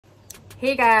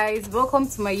Hey guys, welcome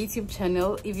to my YouTube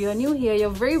channel. If you're new here,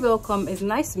 you're very welcome. It's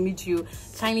nice to meet you.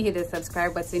 Kindly hit the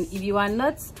subscribe button. If you are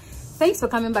not, thanks for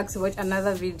coming back to watch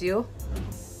another video.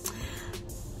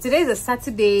 Today is a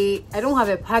Saturday. I don't have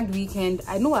a packed weekend.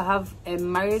 I know I have a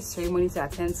marriage ceremony to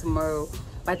attend tomorrow,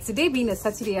 but today being a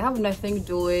Saturday, I have nothing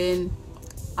doing.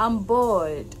 I'm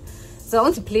bored, so I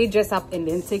want to play dress up and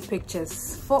then take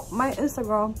pictures for my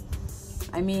Instagram.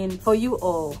 I mean, for you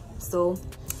all. So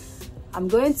I'm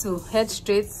going to head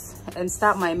straight and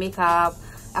start my makeup.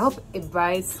 I hope it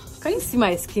brights. Can you see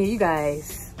my skin, you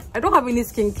guys? I don't have any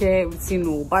skincare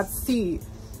routine, but see,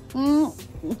 you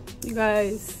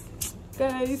guys,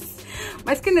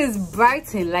 my skin is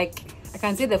brightening. Like, I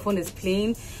can say the phone is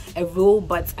playing a role,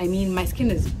 but I mean, my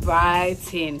skin is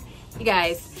brightening. You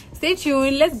guys, stay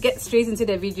tuned. Let's get straight into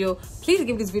the video. Please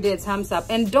give this video a thumbs up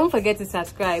and don't forget to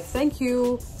subscribe. Thank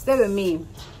you. Stay with me.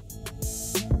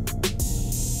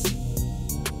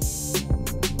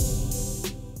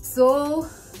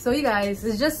 So you guys,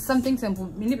 it's just something simple.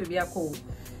 Mini baby are cool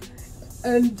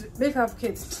and makeup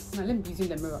kit. Now let me be using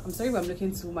the mirror. I'm sorry if I'm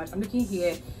looking too much. I'm looking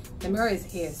here. The mirror is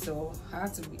here, so I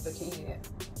have to be looking here.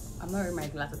 I'm not wearing my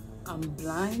glasses. I'm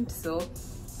blind, so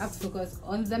I have to focus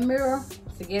on the mirror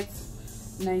to get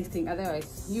nice thing.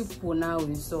 Otherwise, you will now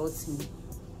insult me.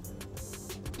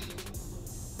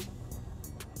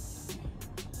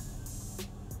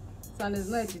 So there's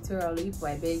no tutorial. If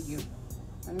I beg you.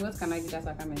 I mean, what can I do that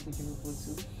I can message people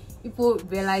to? People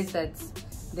realize that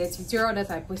the tutorial that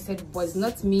I posted was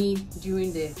not me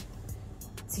doing the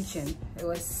teaching. It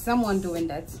was someone doing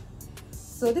that.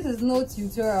 So this is no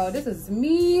tutorial. This is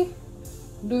me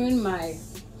doing my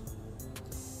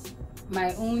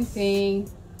own thing,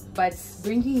 but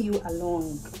bringing you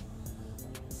along.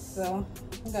 So,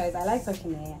 guys, I like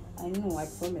talking here. I know, I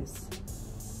promise.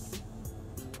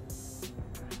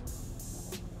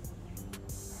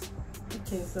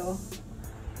 Okay, so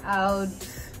I'll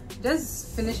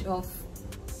just finish up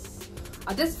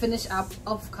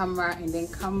off camera and then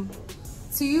come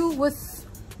to you with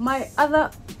my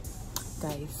other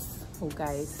guys. Oh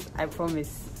guys, I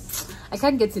promise I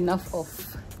can't get enough of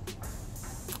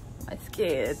my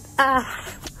skin.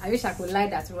 I wish I could lie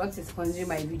that Rox is sponsoring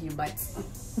my video, but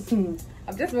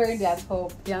I'm just wearing the at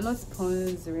home. They are not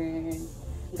sponsoring.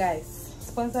 Guys,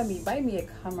 sponsor me, buy me a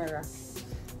camera.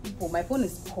 Oh, my phone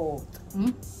is cold.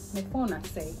 My phone, I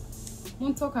say,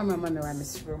 won't talk cameraman or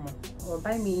Miss Romo, or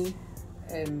buy me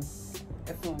a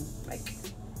phone, like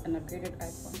an upgraded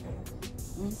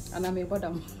iPhone. And I'm a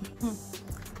bottom.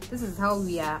 This is how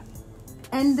we are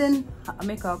ending our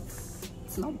makeup.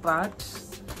 It's not bad.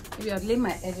 Maybe I'll lay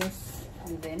my edges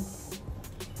and then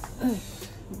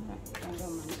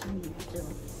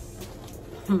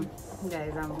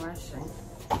guys, I'm rushing.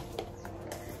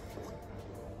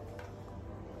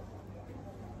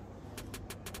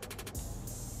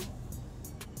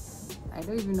 I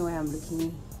don't even know why I'm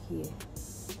looking here.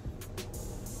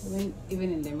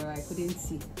 Even in the mirror, I couldn't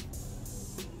see.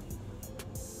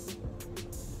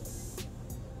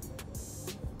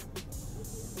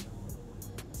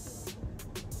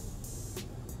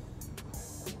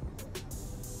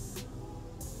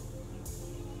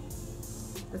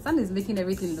 The sun is making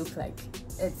everything look like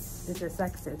it's a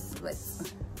success, but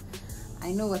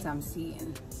I know what I'm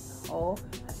seeing. Or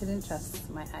I shouldn't trust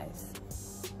my eyes.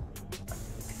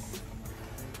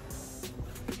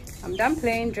 I'm done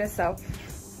playing dress up.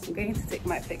 I'm going to take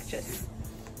my pictures.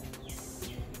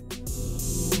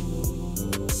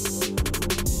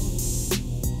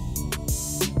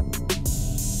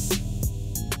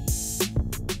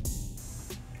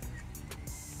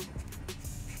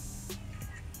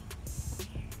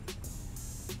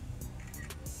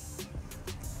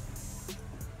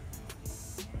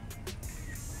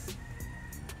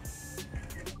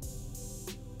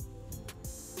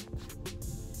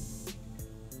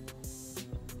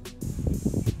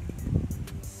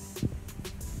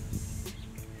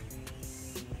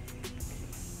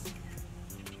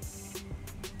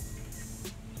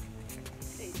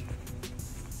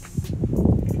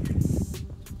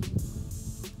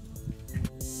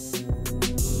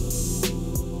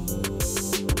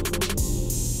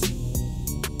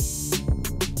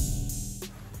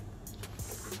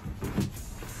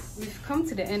 Come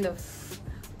to the end of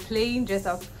playing dress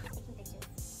up. So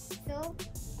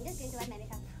I'm just going to wipe my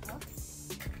makeup off.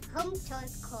 Home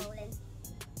chores calling.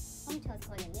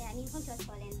 Yeah, I mean home chores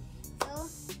calling. So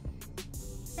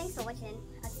thanks for watching.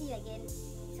 I'll see you again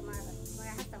tomorrow. Tomorrow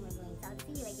I have somewhere going, so I'll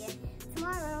see you again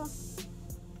tomorrow.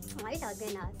 Oh, I wish I was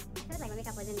going out. I felt like my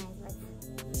makeup wasn't nice, but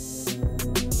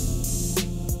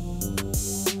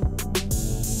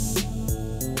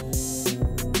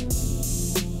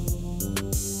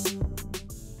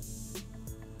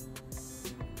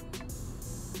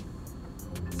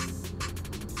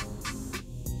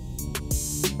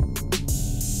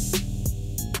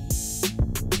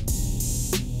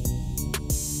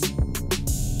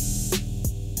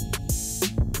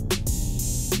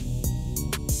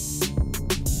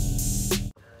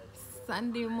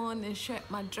Sunday morning shirt,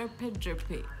 my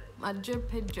drippy.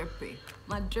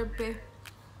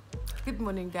 Good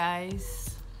morning,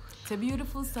 guys. It's a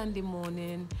beautiful Sunday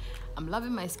morning. I'm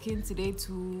loving my skin today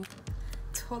too.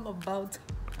 It's all about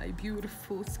my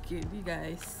beautiful skin, you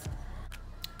guys.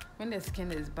 When the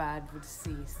skin is bad, we'd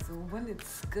see. So when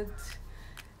it's good,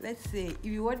 let's say if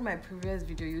you watch my previous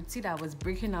video, you'd see that I was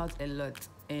breaking out a lot,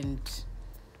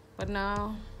 but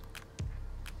now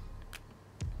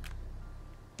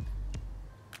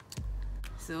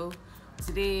so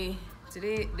today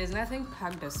there's nothing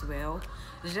packed as well.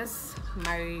 It's just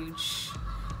marriage.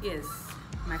 Yes,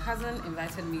 my cousin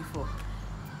invited me for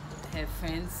her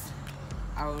friends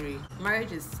Auri.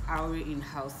 Marriage is Auri in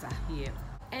Hausa here,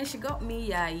 and she got me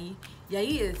yai. Yai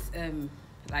is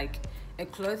like a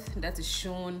cloth that is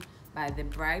shown by the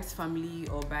bride's family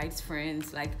or bride's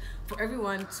friends, like for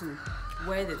everyone to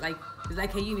wear. It's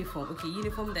like a uniform,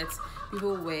 uniform that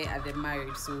people wear at the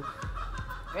marriage. So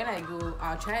when I go,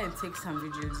 I'll try and take some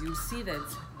videos. You'll see that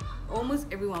almost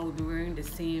everyone will be wearing the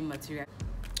same material.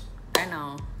 Right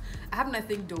now, I have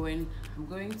nothing doing. I'm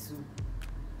going to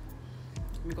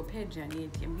make a page. I'm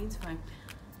going to find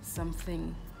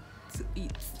something to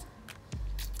eat.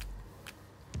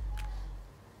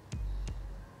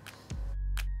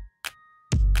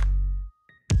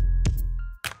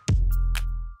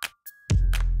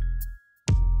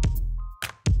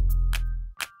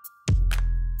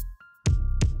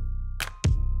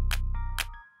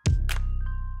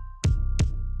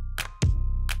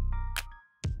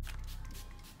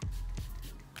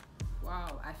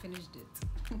 Wow, I finished it.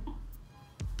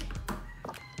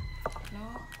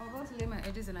 Now I'm about to lay my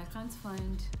edges and I can't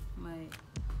find my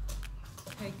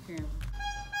hair cream.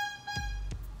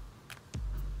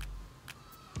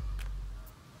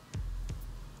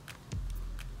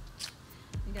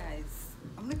 You guys,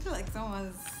 I'm looking like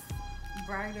someone's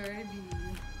bride already.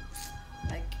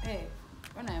 Like, hey,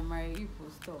 when I marry you,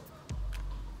 stop.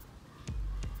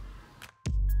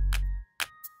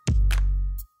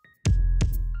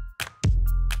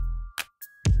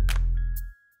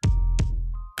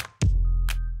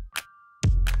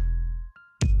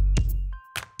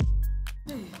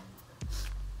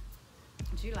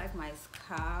 Do you like my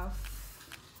scarf?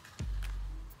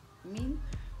 Me?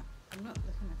 I'm not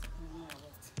looking at it anymore.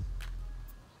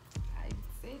 I'd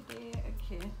say there.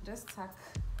 Okay, just tuck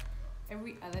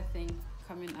every other thing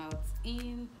coming out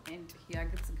in, and you're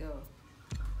good to go.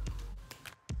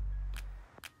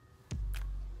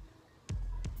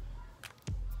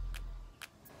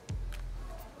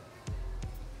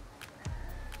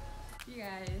 You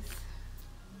guys,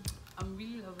 I'm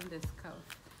really loving this scarf.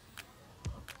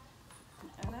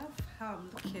 I love how I'm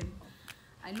looking.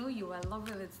 I know you are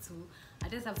loving it too. I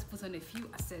just have to put on a few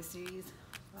accessories,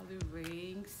 probably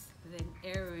rings, then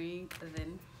earring,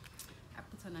 then I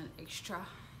put on an extra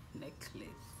necklace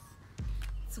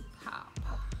to pop.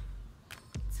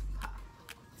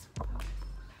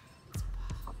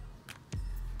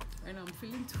 And I'm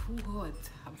feeling too hot.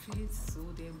 I'm feeling so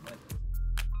damn hot.